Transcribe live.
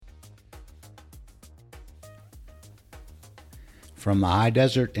From the high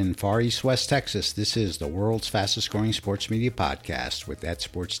desert in far east West Texas, this is the world's fastest growing sports media podcast with That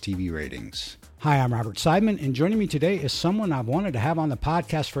Sports TV ratings. Hi, I'm Robert Seidman, and joining me today is someone I've wanted to have on the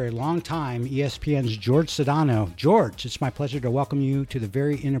podcast for a long time, ESPN's Jorge Sedano. George, it's my pleasure to welcome you to the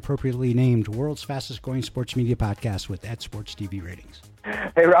very inappropriately named world's fastest growing sports media podcast with That Sports TV ratings.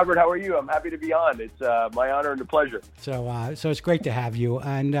 Hey, Robert, how are you? I'm happy to be on. It's my honor and a pleasure. So it's great to have you.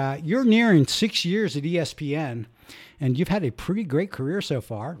 And you're nearing 6 years at ESPN, and you've had a pretty great career so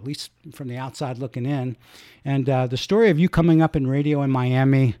far, at least from the outside looking in. And the story of you coming up in radio in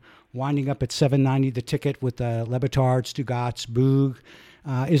Miami, winding up at 790 The Ticket with Le Batard, Stugotz, Boog,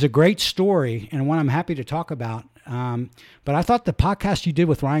 is a great story and one I'm happy to talk about. But I thought the podcast you did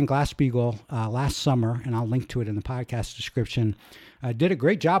with Ryan Glasspiegel last summer, and I'll link to it in the podcast description, did a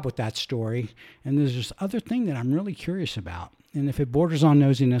great job with that story. And there's this other thing that I'm really curious about. And if it borders on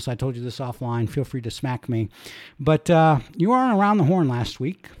nosiness, I told you this offline, feel free to smack me. But you weren't around the horn last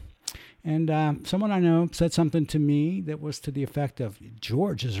week. And someone I know said something to me that was to the effect of,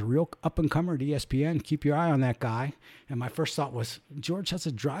 George is a real up-and-comer at ESPN. Keep your eye on that guy. And my first thought was, George has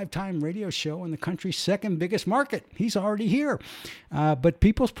a drive time radio show in the country's second biggest market. He's already here. But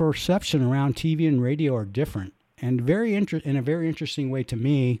people's perception around TV and radio are different and in a very interesting way to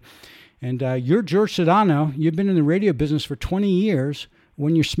me. And you're Jorge Sedano. You've been in the radio business for 20 years.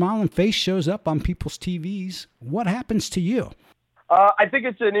 When your smiling face shows up on people's TVs, what happens to you? I think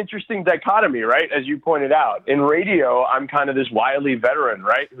it's an interesting dichotomy, right? As you pointed out. In radio, I'm kind of this wily veteran,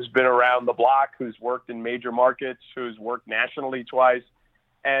 right? Who's been around the block, who's worked in major markets, who's worked nationally twice.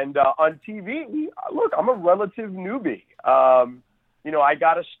 And on TV, look, I'm a relative newbie. I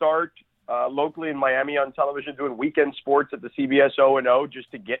got to start locally in Miami on television doing weekend sports at the CBS O&O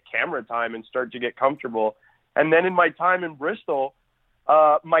just to get camera time and start to get comfortable. And then in my time in Bristol,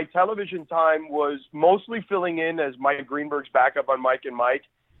 my television time was mostly filling in as Mike Greenberg's backup on Mike and Mike.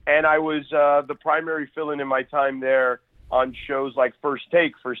 And I was the primary fill-in my time there on shows like First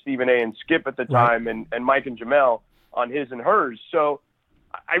Take for Stephen A. and Skip at the time, and Mike and Jamel on his and hers. So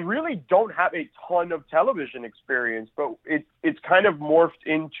I really don't have a ton of television experience, but it's kind of morphed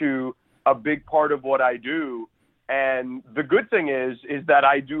into a big part of what I do. And the good thing is that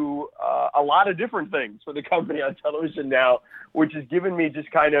I do a lot of different things for the company on television now, which has given me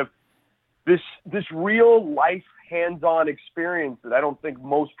just kind of this real life hands-on experience that I don't think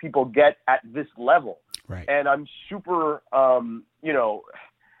most people get at this level. Right. And I'm super, I'm not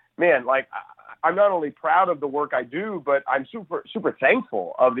only proud of the work I do, but I'm super, super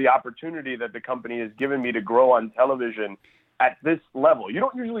thankful of the opportunity that the company has given me to grow on television at this level. You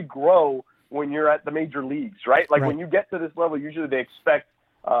don't usually grow when you're at the major leagues, right? Like when you get to this level, usually they expect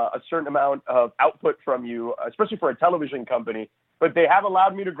a certain amount of output from you, especially for a television company. But they have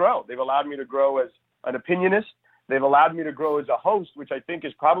allowed me to grow. They've allowed me to grow as an opinionist. They've allowed me to grow as a host, which I think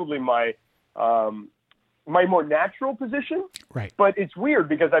is probably my more natural position. Right. But it's weird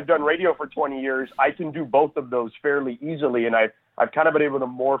because I've done radio for 20 years. I can do both of those fairly easily, and I've kind of been able to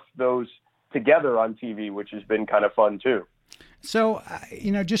morph those together on TV, which has been kind of fun too. So,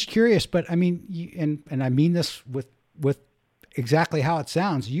 just curious, but I mean, and I mean this with exactly how it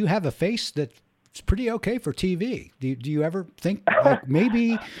sounds. You have a face that's pretty okay for TV. Do you ever think like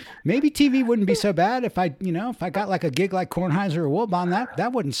maybe TV wouldn't be so bad if I got like a gig like Kornheiser or Wilbon,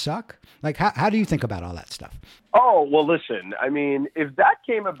 that wouldn't suck. Like, how do you think about all that stuff? Oh, well, listen, I mean, if that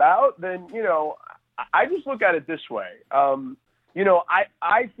came about, then, I just look at it this way.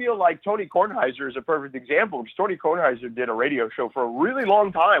 I feel like Tony Kornheiser is a perfect example because Tony Kornheiser did a radio show for a really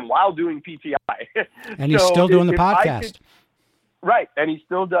long time while doing PTI. And he's still doing the podcast. Right. And he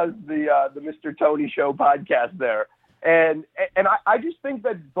still does the Mr. Tony Show podcast there. And I just think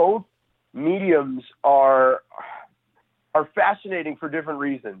that both mediums are fascinating for different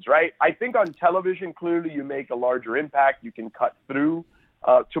reasons, right? I think on television, clearly you make a larger impact. You can cut through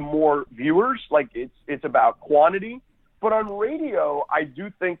to more viewers. Like it's about quantity. But on radio, I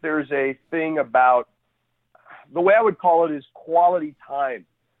do think there's a thing about the way I would call it is quality time,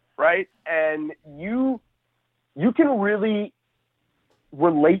 right? And you can really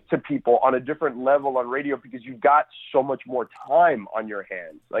relate to people on a different level on radio because you've got so much more time on your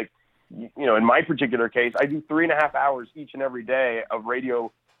hands. Like, in my particular case, I do 3.5 hours each and every day of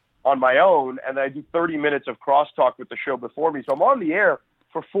radio on my own, and then I do 30 minutes of crosstalk with the show before me. So I'm on the air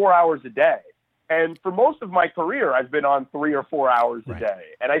for 4 hours a day. And for most of my career, I've been on 3 or 4 hours a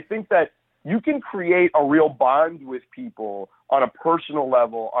day. And I think that you can create a real bond with people on a personal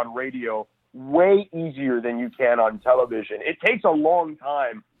level on radio way easier than you can on television. It takes a long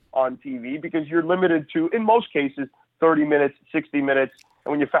time on TV because you're limited to, in most cases, 30 minutes, 60 minutes.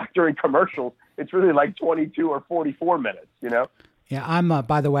 And when you factor in commercials, it's really like 22 or 44 minutes, Yeah,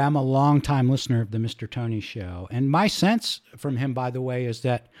 by the way, I'm a longtime listener of the Mr. Tony Show. And my sense from him, by the way, is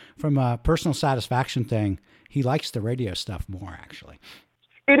that from a personal satisfaction thing, he likes the radio stuff more, actually.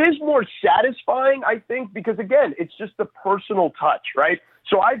 It is more satisfying, I think, because, again, it's just the personal touch, right?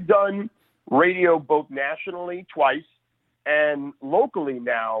 So I've done radio both nationally twice and locally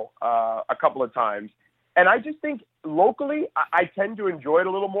now a couple of times. And I just think locally, I tend to enjoy it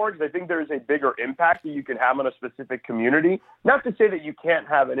a little more because I think there's a bigger impact that you can have on a specific community. Not to say that you can't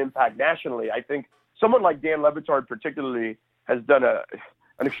have an impact nationally. I think someone like Dan Levitard particularly has done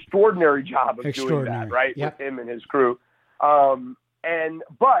an extraordinary job of doing that, right, yep. with him and his crew.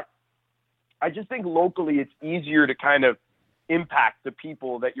 But I just think locally it's easier to kind of impact the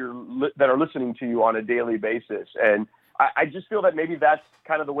people that that are listening to you on a daily basis. And I just feel that maybe that's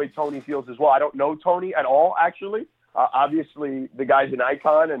kind of the way Tony feels as well. I don't know Tony at all, actually. Obviously, the guy's an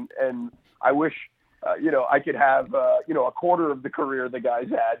icon, and I wish, I could have, a quarter of the career the guy's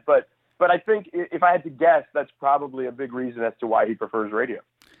had. But I think if I had to guess, that's probably a big reason as to why he prefers radio.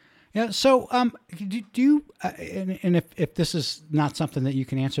 Yeah. So, do you, and if this is not something that you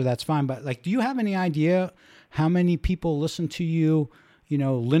can answer, that's fine. But do you have any idea how many people listen to you,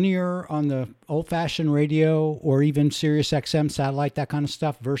 linear on the old-fashioned radio or even Sirius XM satellite, that kind of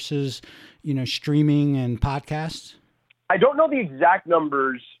stuff, versus, streaming and podcasts? I don't know the exact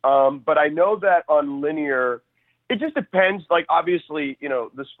numbers, but I know that on linear, it just depends. Obviously,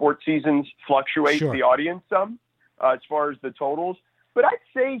 the sports seasons fluctuate the audience some as far as the totals. But I'd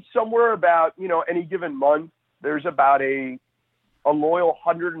say somewhere about, any given month, there's about a loyal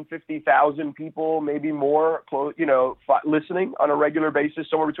 150,000 people, maybe more, listening on a regular basis,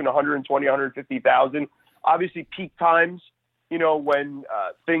 somewhere between 120, 150,000. Obviously, peak times, when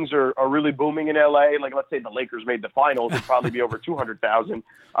things are really booming in LA, let's say the Lakers made the finals, it'd probably be over 200,000.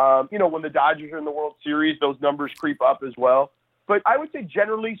 When the Dodgers are in the World Series, those numbers creep up as well. But I would say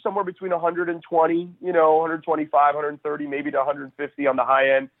generally somewhere between 120, 125, 130, maybe to 150 on the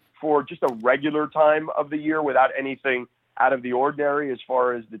high end for just a regular time of the year without anything out of the ordinary as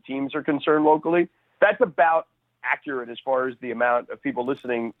far as the teams are concerned locally. That's about accurate as far as the amount of people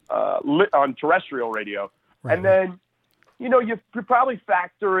listening on terrestrial radio. Right. And then, you could probably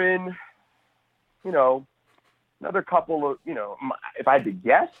factor in, another couple of, if I had to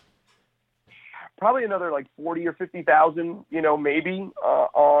guess, probably another 40 or 50,000, maybe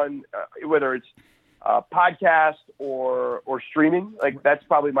on whether it's podcast or streaming. That's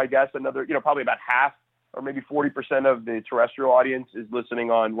probably my guess. Another, probably about half or maybe 40% of the terrestrial audience is listening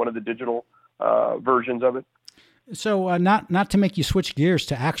on one of the digital versions of it. So not to make you switch gears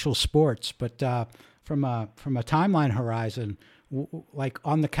to actual sports, but from a timeline horizon,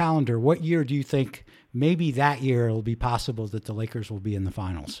 on the calendar, what year do you think maybe that year it'll be possible that the Lakers will be in the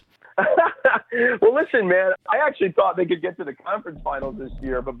finals? Well, listen, man, I actually thought they could get to the conference finals this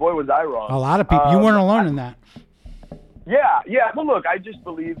year, but boy, was I wrong. A lot of people. You weren't alone in that. Yeah. Well, look, I just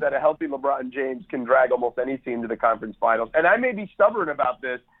believe that a healthy LeBron James can drag almost any team to the conference finals. And I may be stubborn about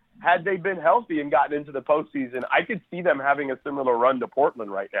this. Had they been healthy and gotten into the postseason, I could see them having a similar run to Portland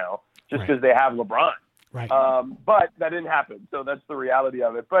right now, just because they have LeBron. Right. But that didn't happen, so that's the reality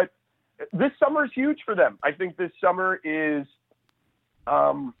of it. But this summer is huge for them. I think this summer is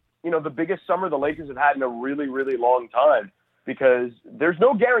the biggest summer the Lakers have had in a really, really long time, because there's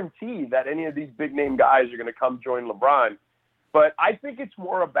no guarantee that any of these big-name guys are going to come join LeBron. But I think it's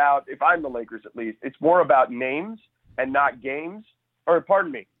more about, if I'm the Lakers at least, it's more about names and not games. Or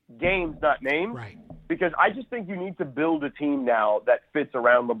pardon me, games, not names. Right. Because I just think you need to build a team now that fits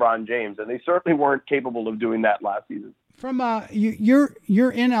around LeBron James, and they certainly weren't capable of doing that last season. From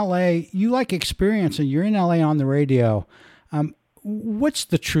you're in LA, you like experience, and you're in LA on the radio. What's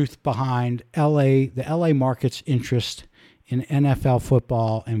the truth behind the LA market's interest in NFL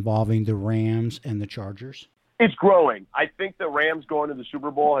football involving the Rams and the Chargers? It's growing. I think the Rams going to the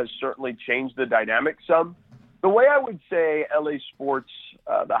Super Bowl has certainly changed the dynamic some. The way I would say LA sports,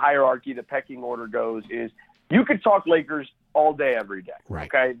 the hierarchy, the pecking order goes is you could talk Lakers all day, every day. Right.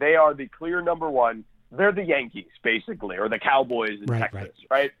 Okay. They are the clear number one. They're the Yankees, basically, or the Cowboys in Texas,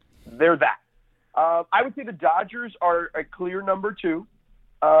 right? They're that. I would say the Dodgers are a clear number two.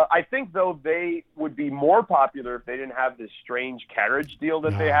 I think, though, they would be more popular if they didn't have this strange carriage deal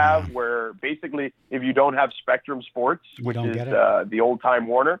that they have, where basically if you don't have Spectrum Sports, which is the old-time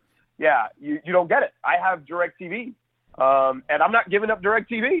Warner, you don't get it. I have DirecTV, and I'm not giving up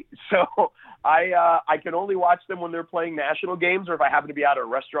DirecTV. So I can only watch them when they're playing national games, or if I happen to be out at a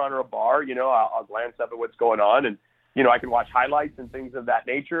restaurant or a bar, I'll glance up at what's going on, and, I can watch highlights and things of that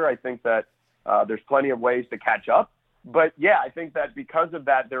nature. I think that there's plenty of ways to catch up. But, I think that because of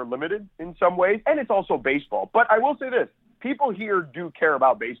that, they're limited in some ways, and it's also baseball. But I will say this. people here do care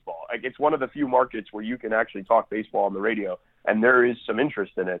about baseball. Like, it's one of the few markets where you can actually talk baseball on the radio, and there is some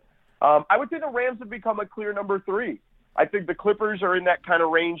interest in it. I would say the Rams have become a clear number 3. I think the Clippers are in that kind of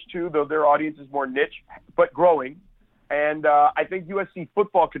range too, though their audience is more niche, but growing. And I think USC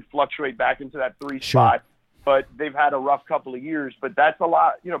football could fluctuate back into that 3 spot, but they've had a rough couple of years. But that's a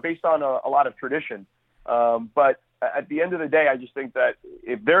lot, based on a lot of tradition. But at the end of the day, I just think that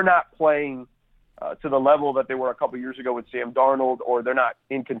if they're not playing to the level that they were a couple of years ago with Sam Darnold, or they're not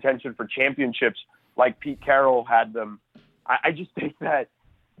in contention for championships like Pete Carroll had them, I just think that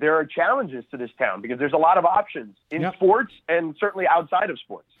there are challenges to this town because there's a lot of options in sports and certainly outside of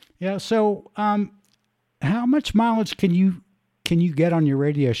sports. Yeah. So, how much mileage can you get on your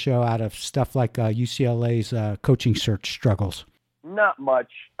radio show out of stuff like UCLA's coaching search struggles? Not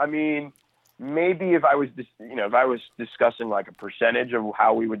much. I mean, maybe if I was discussing like a percentage of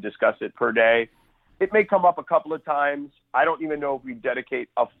how we would discuss it per day, it may come up a couple of times. I don't even know if we dedicate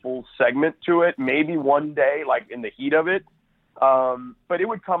a full segment to it. Maybe one day, like in the heat of it. But it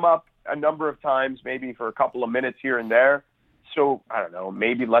would come up a number of times, maybe for a couple of minutes here and there. So I don't know,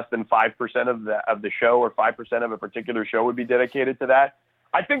 maybe less than 5% of the show, or 5% of a particular show would be dedicated to that.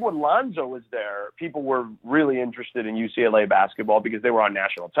 I think when Lonzo was there, people were really interested in UCLA basketball because they were on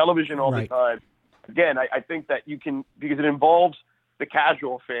national television all the time. Again, I think that you can, because it involves the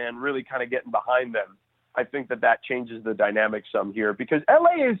casual fan really kind of getting behind them. I think that changes the dynamic some here, because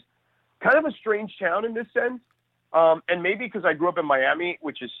LA is kind of a strange town in this sense. And maybe because I grew up in Miami,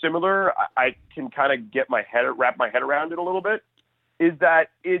 which is similar, I can kind of wrap my head around it a little bit, is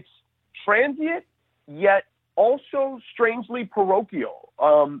that it's transient, yet also strangely parochial.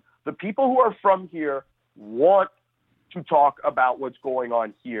 The people who are from here want to talk about what's going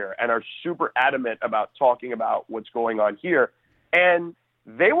on here and are super adamant about talking about what's going on here. And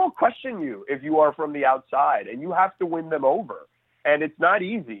they will question you if you are from the outside, and you have to win them over. And it's not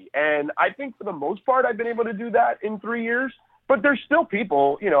easy. And I think for the most part, I've been able to do that in 3 years. But there's still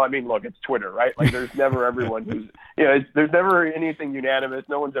people, look, it's Twitter, right? Like, there's never everyone who's, there's never anything unanimous.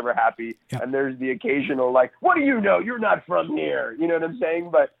 No one's ever happy. Yep. And there's the occasional, like, what do you know? You're not from here. You know what I'm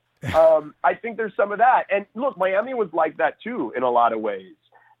saying? But I think there's some of that. And look, Miami was like that too in a lot of ways.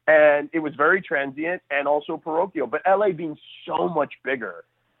 And it was very transient and also parochial. But LA being so much bigger,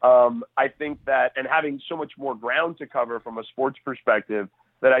 I think that, and having so much more ground to cover from a sports perspective,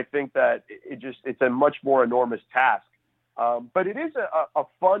 that I think that it's a much more enormous task. But it is a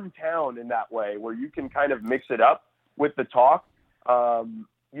fun town in that way, where you can kind of mix it up with the talk.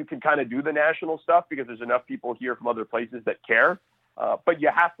 You can kind of do the national stuff because there's enough people here from other places that care. But you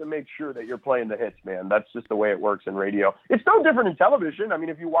have to make sure that you're playing the hits, man. That's just the way it works in radio. It's no different in television. I mean,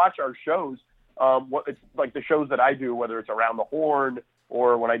 if you watch our shows, it's like the shows that I do, whether it's Around the Horn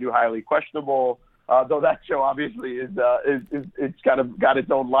or when I do Highly Questionable, though that show obviously it's kind of got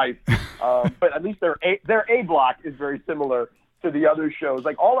its own life. But at least their A block is very similar to the other shows.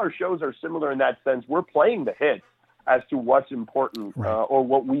 Like, all our shows are similar in that sense. We're playing the hits as to what's important, or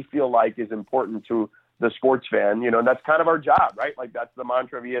what we feel like is important to the sports fan, and that's kind of our job, right? Like, that's the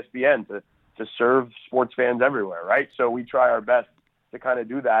mantra of ESPN, to serve sports fans everywhere, right? So we try our best to kind of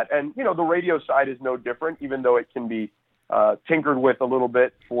do that. And, the radio side is no different, even though it can be tinkered with a little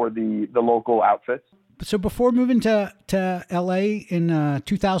bit for the local outfits. So before moving to LA in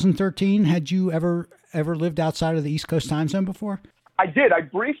 2013, had you ever lived outside of the East Coast time zone before? I did. I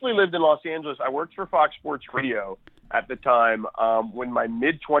briefly lived in Los Angeles. I worked for Fox Sports Radio at the time. When my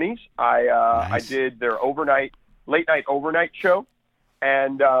mid-20s, I did their late night overnight show,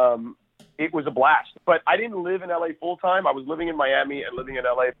 and it was a blast. But I didn't live in LA full-time. I was living in Miami and living in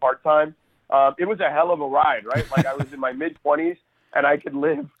LA part-time. It was a hell of a ride, right? Like, I was in my mid-20s, and I could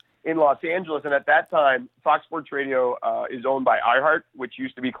live in Los Angeles. And at that time, Fox Sports Radio is owned by iHeart, which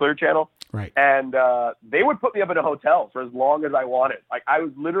used to be Clear Channel. Right. And they would put me up in a hotel for as long as I wanted. Like, I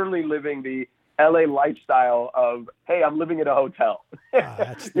was literally living the LA lifestyle of, hey, I'm living in a hotel.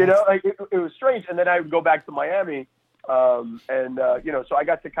 Like, it was strange. And then I would go back to Miami. So I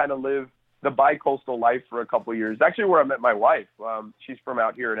got to kind of live the bi-coastal life for a couple of years. Actually, where I met my wife. She's from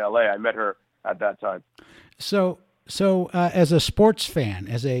out here in LA. I met her at that time. So as a sports fan,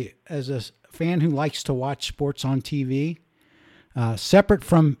 as a fan who likes to watch sports on TV, separate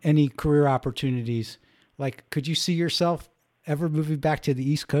from any career opportunities, like, could you see yourself ever moving back to the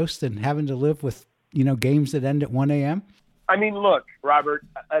East Coast and having to live with, games that end at 1 a.m.? I mean, look, Robert,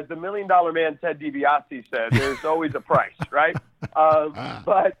 as the $1 Million Man Ted DiBiase said, there's always a price, right?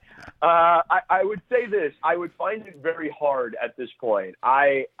 But I would say this: I would find it very hard at this point.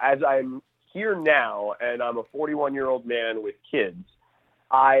 As I'm here now, and I'm a 41-year-old man with kids,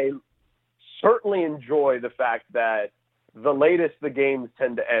 I certainly enjoy the fact that the latest the games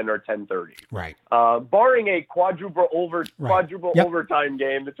tend to end are 10:30. Right. Barring a quadruple Yep. overtime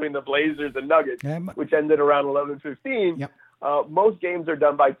game between the Blazers and Nuggets, Yeah. which ended around 11:15. Yep. Most games are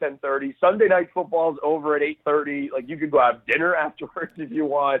done by 10:30. Sunday night football is over at 8:30. Like, you could go have dinner afterwards if you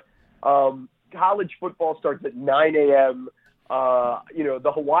want. College football starts at 9 a.m.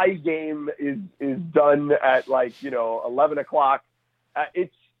 The Hawaii game is done at 11 o'clock.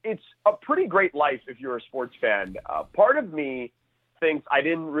 It's a pretty great life if you're a sports fan. Part of me thinks I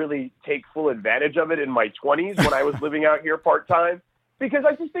didn't really take full advantage of it in my 20s when I was living out here part-time, because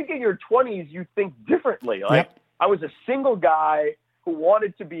I just think in your 20s you think differently. Yep. I was a single guy who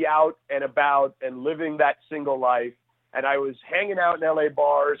wanted to be out and about and living that single life. And I was hanging out in LA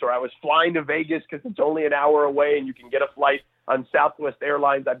bars, or I was flying to Vegas because it's only an hour away and you can get a flight on Southwest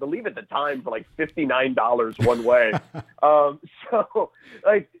Airlines, I believe at the time, for $59 one way.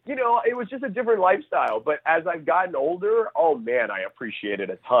 It was just a different lifestyle. But as I've gotten older, oh man, I appreciate it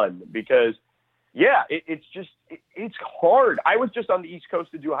a ton, because it's hard. I was just on the East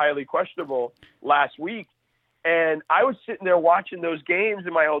Coast to do Highly Questionable last week, and I was sitting there watching those games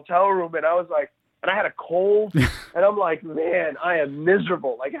in my hotel room, and I was like, and I had a cold, and I'm like, man, I am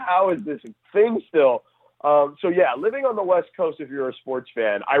miserable. Like, how is this a thing still? Living on the West Coast, if you're a sports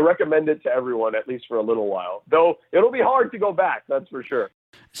fan, I recommend it to everyone, at least for a little while. Though it'll be hard to go back, that's for sure.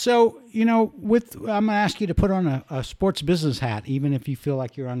 So, I'm going to ask you to put on a sports business hat, even if you feel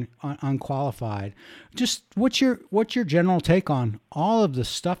like you're unqualified. Just what's your general take on all of the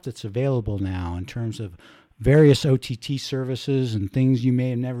stuff that's available now in terms of various OTT services and things you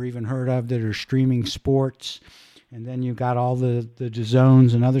may have never even heard of that are streaming sports? And then you've got all the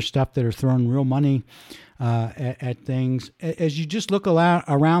zones and other stuff that are throwing real money at things. As you just look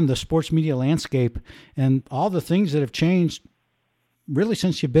around the sports media landscape and all the things that have changed really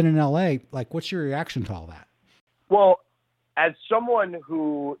since you've been in LA, like, what's your reaction to all that? Well, as someone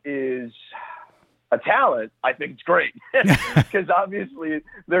who is a talent, I think it's great, because obviously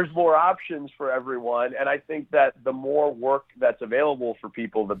there's more options for everyone. And I think that the more work that's available for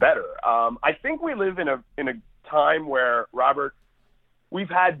people, the better. I think we live in a time where, Robert, we've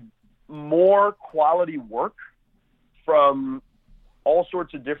had more quality work from all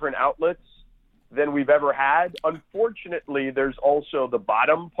sorts of different outlets than we've ever had. Unfortunately, there's also the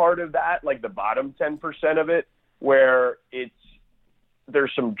bottom part of that, like the bottom 10% of it, where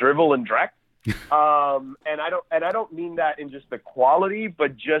there's some drivel and dreck. And I don't mean that in just the quality,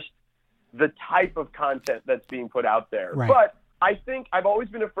 but just the type of content that's being put out there. Right. But I think I've always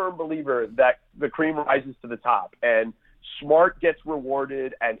been a firm believer that the cream rises to the top, and smart gets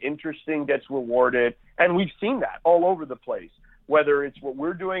rewarded and interesting gets rewarded. And we've seen that all over the place, whether it's what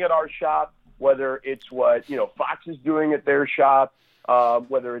we're doing at our shop, whether it's what, Fox is doing at their shop,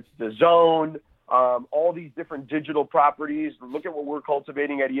 whether it's the Zone, all these different digital properties. Look at what we're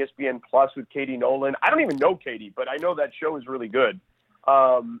cultivating at ESPN Plus with Katie Nolan. I don't even know Katie, but I know that show is really good.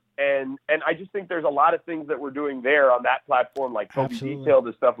 And I just think there's a lot of things that we're doing there on that platform, like Kobe Detail,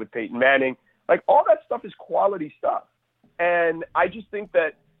 the stuff with Peyton Manning. Like, all that stuff is quality stuff. And I just think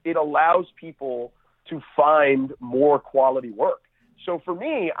that it allows people to find more quality work. So for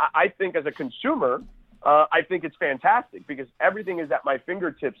me, I think as a consumer, I think it's fantastic, because everything is at my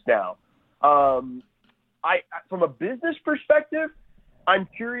fingertips now. From a business perspective, I'm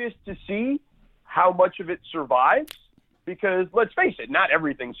curious to see how much of it survives, because let's face it, not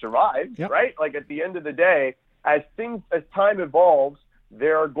everything survives, Yep. right? Like, at the end of the day, as time evolves,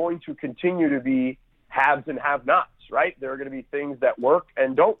 there are going to continue to be haves and have-nots, right? There are going to be things that work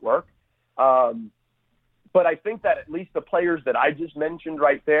and don't work. But I think that at least the players that I just mentioned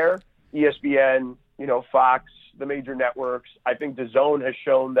right there, ESPN, Fox, the major networks, I think the Zone has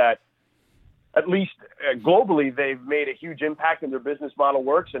shown that at least globally, they've made a huge impact and their business model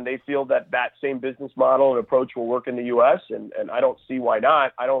works, and they feel that same business model and approach will work in the U.S. And I don't see why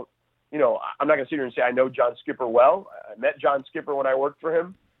not. I'm not going to sit here and say I know John Skipper well. I met John Skipper when I worked for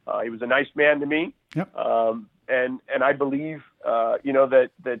him. He was a nice man to me. Yep. And I believe,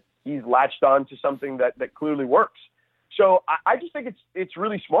 that he's latched on to something that clearly works. So I just think it's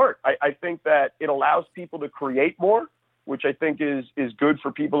really smart. I think that it allows people to create more, which I think is good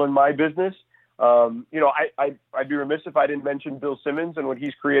for people in my business. I'd be remiss if I didn't mention Bill Simmons and what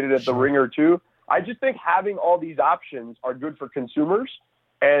he's created at The Ringer too. I just think having all these options are good for consumers,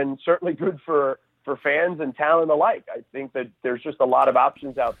 and certainly good for fans and talent alike. I think that there's just a lot of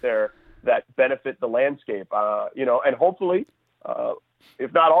options out there that benefit the landscape, and hopefully,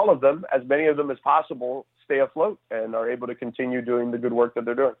 if not all of them, as many of them as possible stay afloat and are able to continue doing the good work that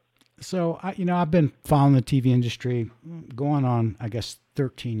they're doing. So, I've been following the TV industry going on, I guess,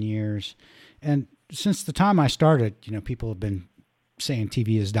 13 years. And since the time I started, people have been saying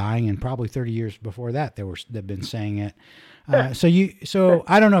TV is dying, and probably 30 years before that, they've been saying it. So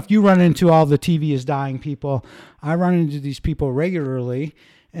I don't know if you run into all the TV is dying people. I run into these people regularly,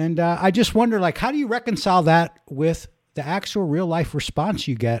 and I just wonder, like, how do you reconcile that with the actual real life response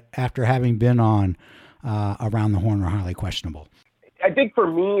you get after having been on Around the Horn or Highly Questionable? I think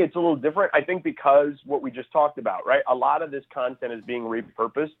for me, it's a little different. I think because what we just talked about, right? A lot of this content is being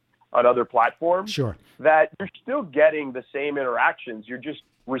repurposed on other platforms. Sure. That you're still getting the same interactions. You're just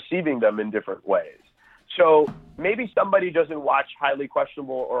receiving them in different ways. So maybe somebody doesn't watch Highly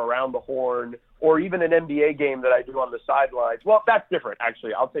Questionable or Around the Horn or even an NBA game that I do on the sidelines. Well, that's different,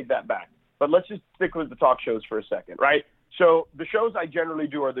 actually. I'll take that back. But let's just stick with the talk shows for a second, right? So the shows I generally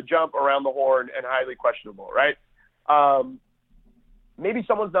do are The Jump, Around the Horn, and Highly Questionable, right? Maybe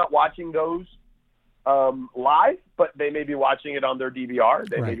someone's not watching those live, but they may be watching it on their DVR.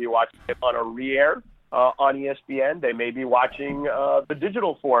 They may be watching it on a re-air on ESPN. They may be watching the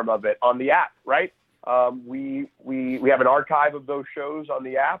digital form of it on the app, right? We have an archive of those shows on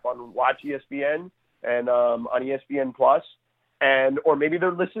the app on Watch ESPN and on ESPN Plus, or maybe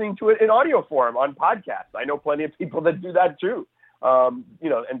they're listening to it in audio form on podcasts. I know plenty of people that do that too.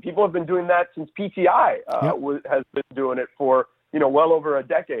 And people have been doing that since PTI has been doing it for well over a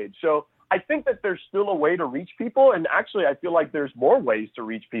decade. So I think that there's still a way to reach people. And actually, I feel like there's more ways to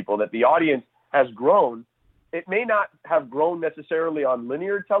reach people, that the audience has grown. It may not have grown necessarily on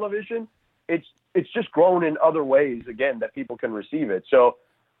linear television. It's just grown in other ways, again, that people can receive it. So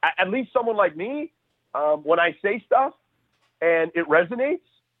at least someone like me, when I say stuff and it resonates,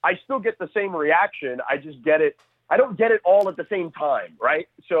 I still get the same reaction. I just get it. I don't get it all at the same time, right?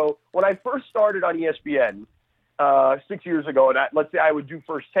 So when I first started on ESPN 6 years ago, and let's say I would do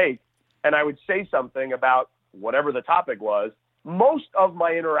First Take, and I would say something about whatever the topic was, most of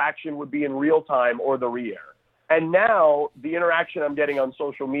my interaction would be in real time or the re-air. And now the interaction I'm getting on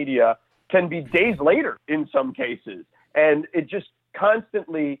social media can be days later in some cases. And it just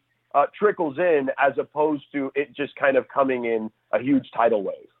constantly trickles in, as opposed to it just kind of coming in a huge tidal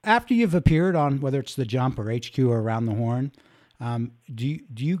wave. After you've appeared on, whether it's The Jump or HQ or Around the Horn, do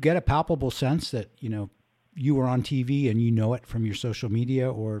you get a palpable sense that, you were on TV and you know it from your social media,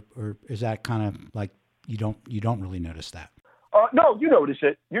 or is that kind of like you don't really notice that? No, you notice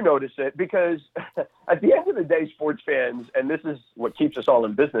it. You notice it because at the end of the day, sports fans, and this is what keeps us all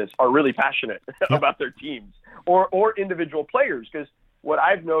in business, are really passionate about their teams or individual players. Because what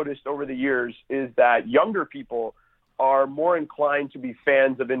I've noticed over the years is that younger people are more inclined to be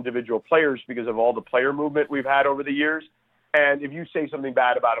fans of individual players because of all the player movement we've had over the years. And if you say something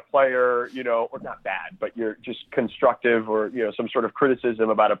bad about a player, or not bad, but you're just constructive or, some sort of criticism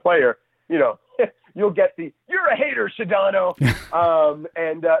about a player, you'll get you're a hater, Sedano.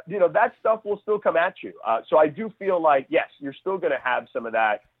 That stuff will still come at you. So I do feel like, yes, you're still going to have some of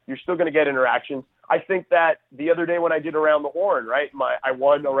that. You're still going to get interactions. I think that the other day when I did Around the Horn, right, I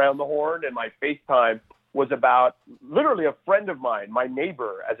won Around the Horn, and my FaceTime was about literally a friend of mine, my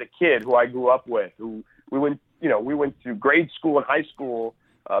neighbor as a kid who I grew up with, who we went to grade school and high school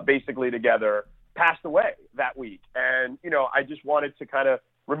basically together, passed away that week. And, I just wanted to kind of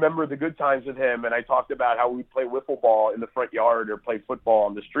remember the good times with him. And I talked about how we play wiffle ball in the front yard or play football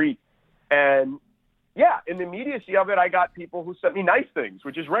on the street. And in the immediacy of it, I got people who sent me nice things,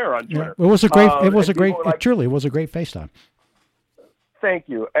 which is rare on Twitter. It was a great, truly was a great FaceTime. Thank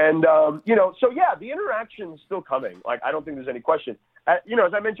you. And, the interaction's still coming. Like, I don't think there's any question. As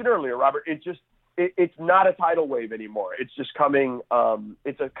I mentioned earlier, Robert, it's not a tidal wave anymore. It's just coming.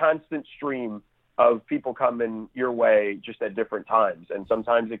 It's a constant stream of people coming your way just at different times. And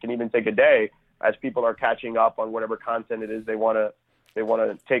sometimes it can even take a day as people are catching up on whatever content it is they want to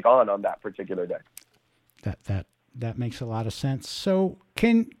take on that particular day. That makes a lot of sense. So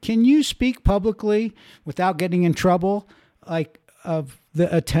can you speak publicly without getting in trouble, like, of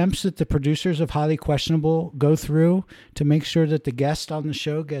the attempts that the producers of Highly Questionable go through to make sure that the guest on the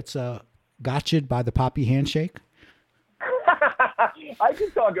show gets gotcha'd by the Poppy handshake? I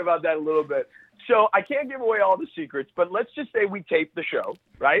can talk about that a little bit. So I can't give away all the secrets, but let's just say we tape the show,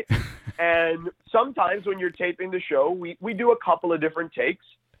 right? And sometimes when you're taping the show, we do a couple of different takes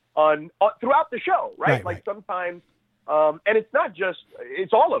on throughout the show, right? Sometimes, and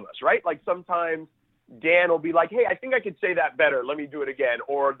it's all of us, right? Like sometimes Dan will be like, hey, I think I could say that better. Let me do it again.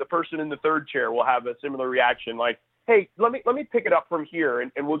 Or the person in the third chair will have a similar reaction, like, hey, let me pick it up from here,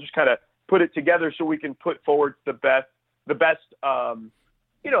 and we'll just kind of put it together so we can put forward the best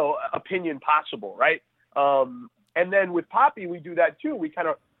opinion possible, right? And then with Poppy, we do that too.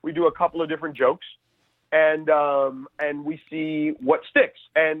 We do a couple of different jokes, and we see what sticks.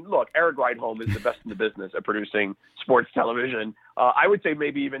 And look, Eric Rydholm is the best in the business at producing sports television. I would say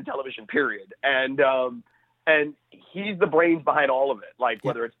maybe even television, period. And he's the brains behind all of it, like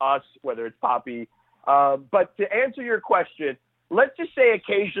whether it's us, whether it's Poppy. But to answer your question, let's just say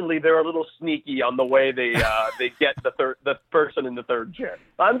occasionally they're a little sneaky on the way they get the person in the third chair.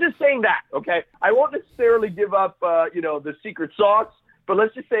 I'm just saying that, okay? I won't necessarily give up, the secret sauce, but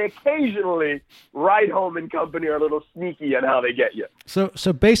let's just say occasionally Rydholm and company are a little sneaky on how they get you.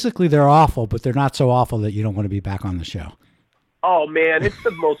 So basically they're awful, but they're not so awful that you don't want to be back on the show. Oh, man, it's the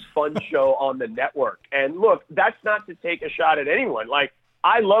most fun show on the network. And look, that's not to take a shot at anyone. Like,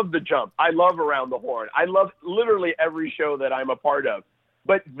 I love The Jump. I love Around the Horn. I love literally every show that I'm a part of.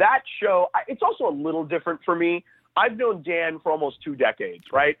 But that show, it's also a little different for me. I've known Dan for almost 2 decades,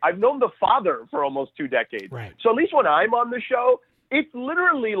 right? I've known the father for almost 2 decades. Right. So at least when I'm on the show, it's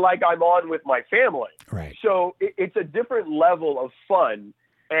literally like I'm on with my family. Right. So it's a different level of fun.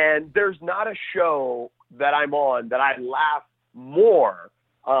 And there's not a show that I'm on that I laugh more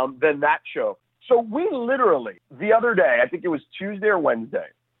than that show. So we literally, the other day, I think it was Tuesday or Wednesday,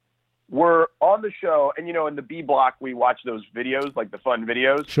 we're on the show, and, in the B block, we watch those videos, like the fun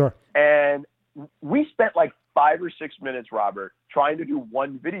videos. Sure. And we spent like 5 or 6 minutes, Robert, trying to do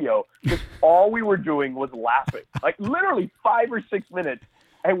one video because all we were doing was laughing. Like literally 5 or 6 minutes,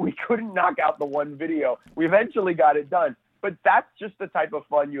 and we couldn't knock out the one video. We eventually got it done. But that's just the type of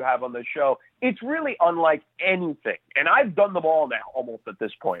fun you have on the show. It's really unlike anything. And I've done them all now, almost at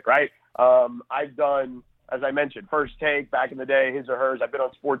this point, right? I've done, as I mentioned, First Take back in the day, His or Hers. I've been on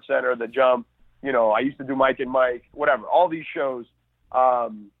SportsCenter, The Jump. I used to do Mike and Mike, whatever. All these shows.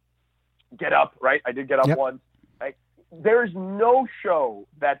 Get Up, right? I did Get Up once. Like, there's no show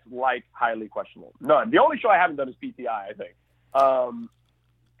that's like Highly Questionable. None. The only show I haven't done is PTI, I think.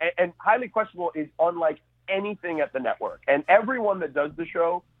 And Highly Questionable is unlike anything at the network, and everyone that does the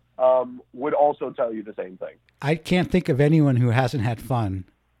show would also tell you the same thing. I can't think of anyone who hasn't had fun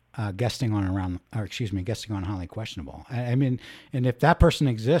guesting on Highly Questionable. I mean, and if that person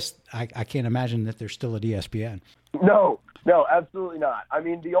exists, I can't imagine that they're still at ESPN. No, absolutely not. I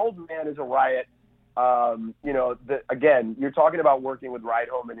mean, the old man is a riot. Again, you're talking about working with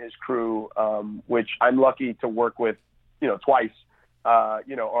Rydholm and his crew, which I'm lucky to work with, twice.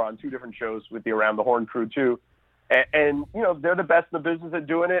 Or on 2 different shows with the Around the Horn crew too. And they're the best in the business at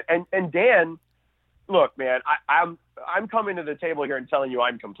doing it. And Dan, look, man, I'm coming to the table here and telling you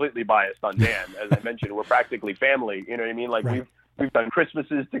I'm completely biased on Dan. As I mentioned, we're practically family. You know what I mean? Like right. we've done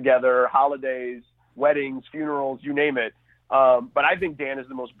Christmases together, holidays, weddings, funerals, you name it. But I think Dan is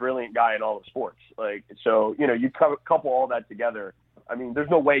the most brilliant guy in all of sports. Like, so, you couple all that together. I mean, there's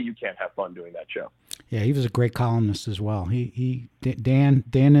no way you can't have fun doing that show. Yeah, he was a great columnist as well. Dan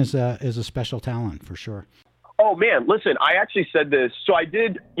is a special talent for sure. Oh man, listen, I actually said this. So I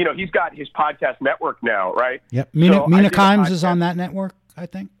did, he's got his podcast network now, right? Yep. Mina Kimes is on that network, I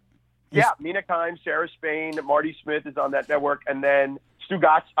think. Yeah, Mina Kimes, Sarah Spain, Marty Smith is on that network, and then Stu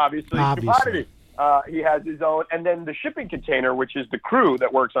Gotch, obviously. He has his own, and then the Shipping Container, which is the crew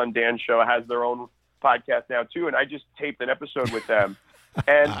that works on Dan's show, has their own podcast now too. And I just taped an episode with them.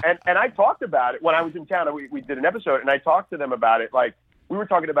 And I talked about it when I was in town. We did an episode, and I talked to them about it. Like, we were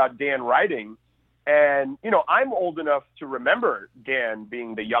talking about Dan writing, and I'm old enough to remember Dan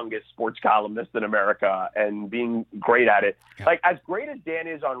being the youngest sports columnist in America and being great at it. Yeah. Like, as great as Dan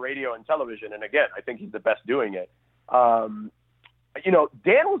is on radio and television, and again, I think he's the best doing it. Dan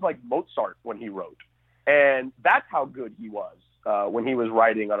was like Mozart when he wrote, and that's how good he was when he was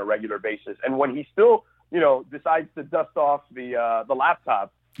writing on a regular basis, and when he still decides to dust off the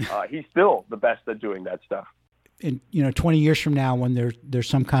laptop, he's still the best at doing that stuff. And 20 years from now, when there's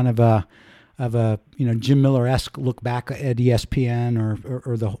some kind of a Jim Miller-esque look back at ESPN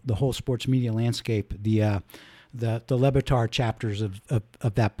or the whole sports media landscape, the Le Batard chapters of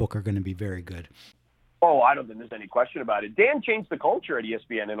that book are going to be very good. Oh, I don't think there's any question about it. Dan changed the culture at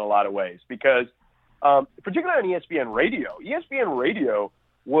ESPN in a lot of ways because, particularly on ESPN Radio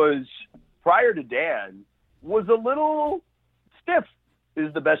was, prior to Dan, was a little stiff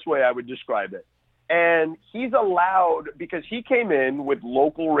is the best way I would describe it. And he's allowed, because he came in with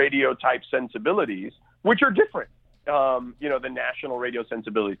local radio type sensibilities, which are different, the national radio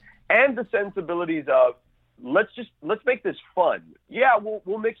sensibilities and the sensibilities of let's make this fun. Yeah,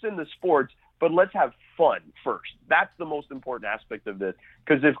 we'll mix in the sports, but let's have fun first. That's the most important aspect of this,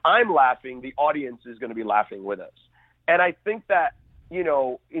 because if I'm laughing, the audience is going to be laughing with us. And I think that,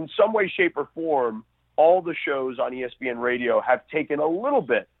 in some way, shape, or form, all the shows on ESPN Radio have taken a little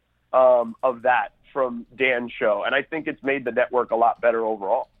bit of that from Dan's show, and I think it's made the network a lot better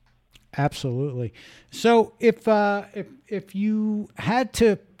overall. Absolutely. So if you had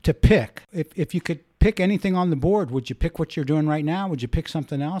to pick, if you could pick anything on the board, would you pick what you're doing right now? Would you pick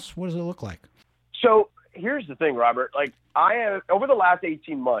something else? What does it look like? So here's the thing, Robert. Like I have, over the last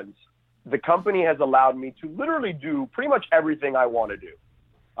 18 months, the company has allowed me to literally do pretty much everything I want to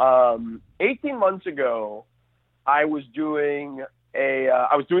do. 18 months ago, I was doing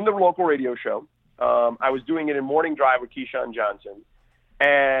the local radio show. I was doing it in Morning Drive with Keyshawn Johnson.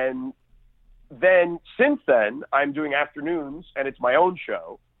 And then since then, I'm doing afternoons, and it's my own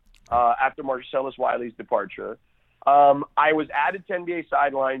show after Marcellus Wiley's departure. I was added to NBA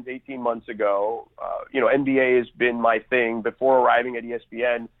Sidelines 18 months ago. NBA has been my thing. Before arriving at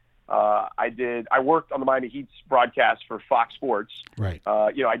ESPN, I worked on the Miami Heat's broadcast for Fox Sports. Right.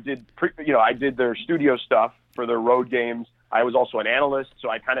 I did their studio stuff for their road games. I was also an analyst, so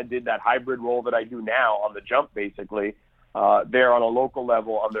I kind of did that hybrid role that I do now on the Jump, basically, there on a local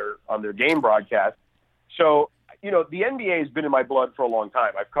level on their game broadcast. So, the NBA has been in my blood for a long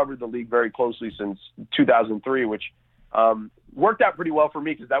time. I've covered the league very closely since 2003, which worked out pretty well for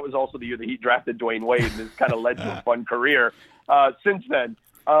me because that was also the year the Heat drafted Dwayne Wade, and it's kind of led to a fun career since then.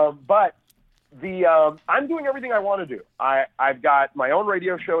 But I'm doing everything I want to do. I've got my own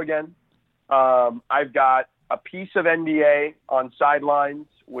radio show again. I've got a piece of NBA on Sidelines,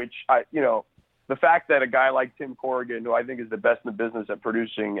 which the fact that a guy like Tim Corrigan, who I think is the best in the business at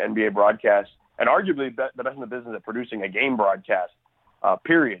producing NBA broadcasts, and arguably the best in the business at producing a game broadcast,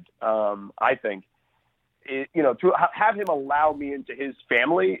 period, I think, to have him allow me into his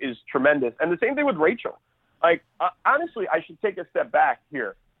family is tremendous. And the same thing with Rachel. Like, honestly, I should take a step back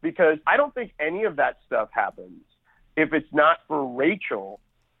here because I don't think any of that stuff happens if it's not for Rachel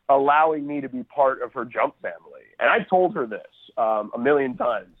allowing me to be part of her Jump family. And I told her this a million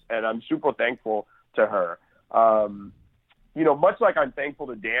times, and I'm super thankful to her. Much like I'm thankful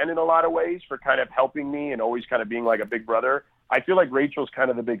to Dan in a lot of ways for kind of helping me and always kind of being like a big brother, I feel like Rachel's kind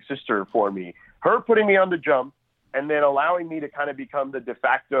of the big sister for me. Her putting me on the Jump and then allowing me to kind of become the de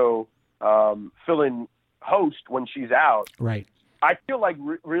facto fill-in host when she's out. Right. I feel like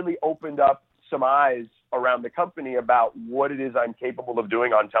really opened up some eyes around the company about what it is I'm capable of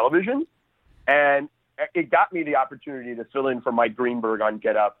doing on television. And it got me the opportunity to fill in for Mike Greenberg on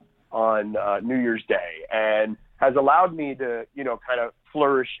Get Up on New Year's Day, and has allowed me to, kind of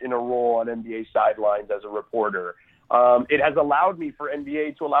flourish in a role on NBA Sidelines as a reporter. It has allowed me for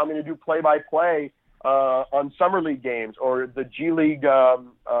NBA to allow me to do play-by-play on Summer League games or the G League. They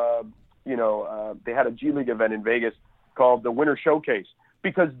had a G League event in Vegas called the Winter Showcase,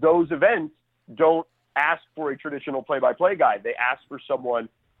 because those events don't ask for a traditional play-by-play guy. They ask for someone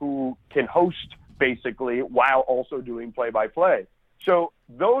who can host basically while also doing play-by-play. So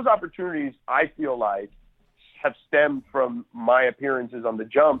those opportunities, I feel like, have stemmed from my appearances on the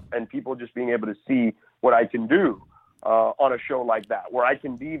Jump and people just being able to see what I can do on a show like that, where I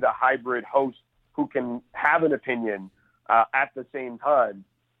can be the hybrid host who can have an opinion at the same time.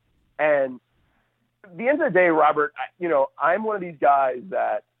 And at the end of the day, Robert, I'm one of these guys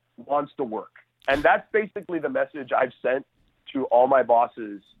that wants to work. And that's basically the message I've sent to all my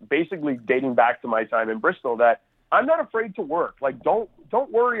bosses, basically dating back to my time in Bristol, that I'm not afraid to work. Like, don't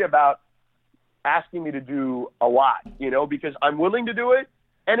worry about asking me to do a lot, because I'm willing to do it.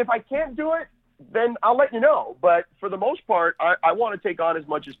 And if I can't do it, then I'll let you know. But for the most part, I want to take on as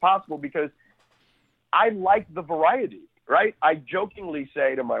much as possible because I like the variety, right? I jokingly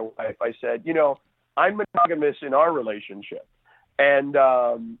say to my wife, I said, I'm monogamous in our relationship. And,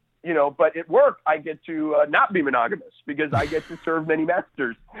 but at work, I get to not be monogamous because I get to serve many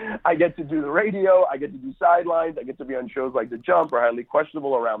masters. I get to do the radio. I get to do Sidelines. I get to be on shows like The Jump or Highly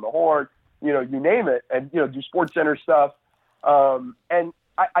Questionable, Around the Horn, you name it, and, do Sports Center stuff. And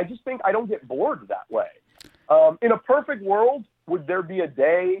I just think I don't get bored that way. In a perfect world, would there be a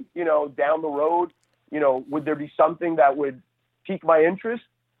day, down the road, would there be something that would pique my interest?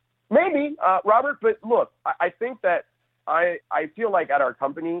 Maybe, Robert, but look, I think that I feel like at our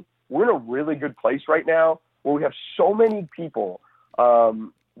company, we're in a really good place right now where we have so many people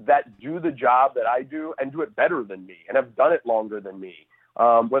that do the job that I do and do it better than me and have done it longer than me,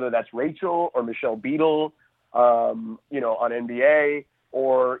 whether that's Rachel or Michelle Beadle, on NBA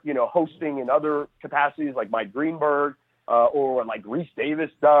or, hosting in other capacities like Mike Greenberg or like Reese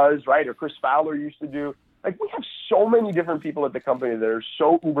Davis does, right, or Chris Fowler used to do. Like, we have so many different people at the company that are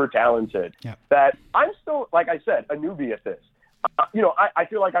so uber talented that I'm still, like I said, a newbie at this. I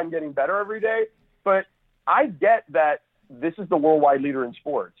feel like I'm getting better every day, but I get that this is the worldwide leader in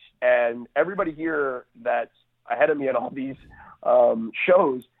sports, and everybody here that's ahead of me on all these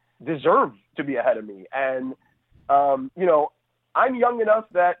shows deserve to be ahead of me. And, I'm young enough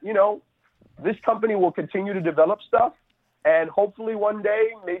that, this company will continue to develop stuff. And hopefully one day,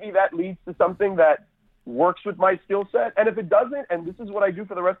 maybe that leads to something that works with my skill set. And if it doesn't, and this is what I do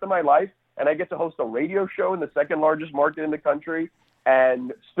for the rest of my life, and I get to host a radio show in the second largest market in the country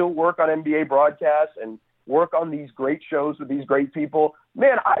and still work on NBA broadcasts and work on these great shows with these great people,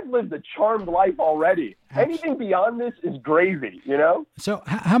 man, I've lived a charmed life already. Anything beyond this is gravy, So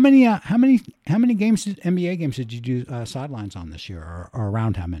how many games, NBA games did you do sidelines on this year, or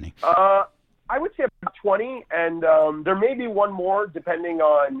around how many? I would say about 20, and there may be one more depending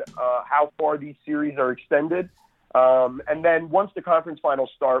on how far these series are extended. And then once the conference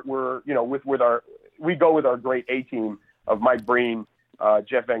finals start, we go with our great A team of Mike Breen,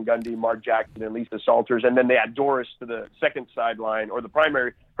 Jeff Van Gundy, Mark Jackson, and Lisa Salters, and then they add Doris to the second sideline, or the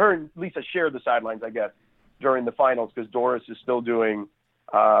primary. Her and Lisa share the sidelines, I guess, during the finals, because Doris is still doing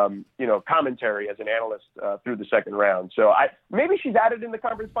commentary as an analyst through the second round. So maybe she's added in the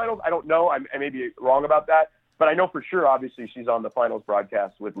conference finals. I don't know. I may be wrong about that, but I know for sure, obviously, she's on the finals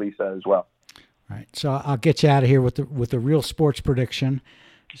broadcast with Lisa as well. All right. So I'll get you out of here with the real sports prediction.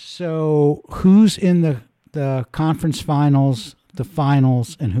 So who's in the conference finals, the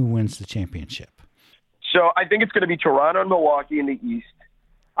finals, and who wins the championship? So I think it's going to be Toronto and Milwaukee in the East.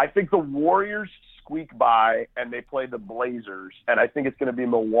 I think the Warriors squeak by and they play the Blazers, and I think it's going to be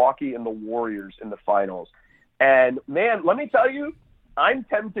Milwaukee and the Warriors in the finals. And man, let me tell you, I'm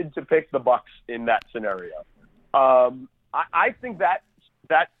tempted to pick the Bucks in that scenario. I think that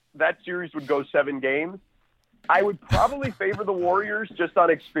series would go 7 games. I would probably favor the Warriors just on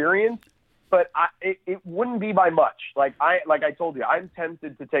experience, but it wouldn't be by much. Like I told you, I'm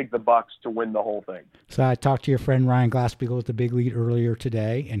tempted to take the Bucks to win the whole thing. So I talked to your friend Ryan Glassbeagle at the Big Lead earlier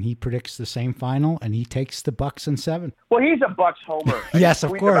today, and he predicts the same final, and he takes the Bucks in 7. Well, he's a Bucks homer. Yes,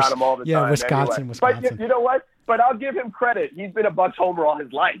 of course. About him all the time Wisconsin. But you know what? But I'll give him credit. He's been a Bucks homer all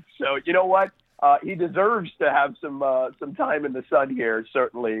his life. So you know what? He deserves to have some time in the sun here,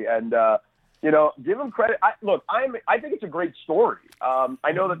 certainly. And give him credit. I think it's a great story.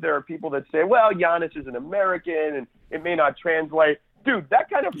 I know that there are people that say, well, Giannis is an American and it may not translate. Dude, that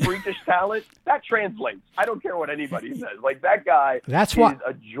kind of freakish talent, that translates. I don't care what anybody says. Like, that guy is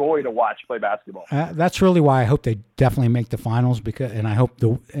a joy to watch play basketball. That's really why I hope they definitely make the finals, and I hope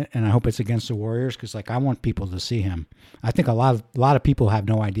it's against the Warriors, because I want people to see him. I think a lot of people have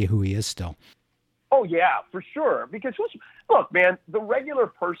no idea who he is still. Oh, yeah, for sure. Because, look, man, the regular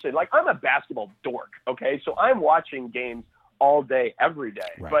person, I'm a basketball dork, okay? So I'm watching games all day, every day.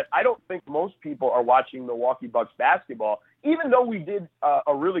 Right. But I don't think most people are watching Milwaukee Bucks basketball, even though we did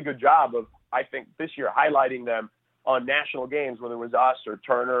a really good job of, I think, this year highlighting them on national games, whether it was us or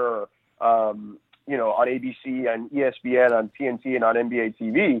Turner or, on ABC, on ESPN, on TNT, and on NBA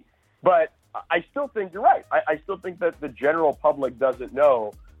TV. But I still think you're right. I still think that the general public doesn't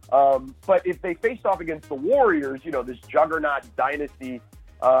know. But if they faced off against the Warriors, this juggernaut dynasty,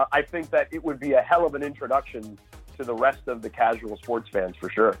 I think that it would be a hell of an introduction to the rest of the casual sports fans, for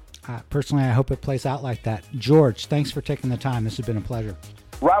sure. Personally, I hope it plays out like that. George, thanks for taking the time. This has been a pleasure.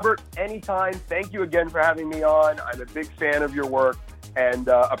 Robert, anytime. Thank you again for having me on. I'm a big fan of your work and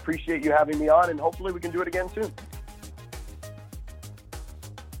appreciate you having me on, and hopefully we can do it again soon.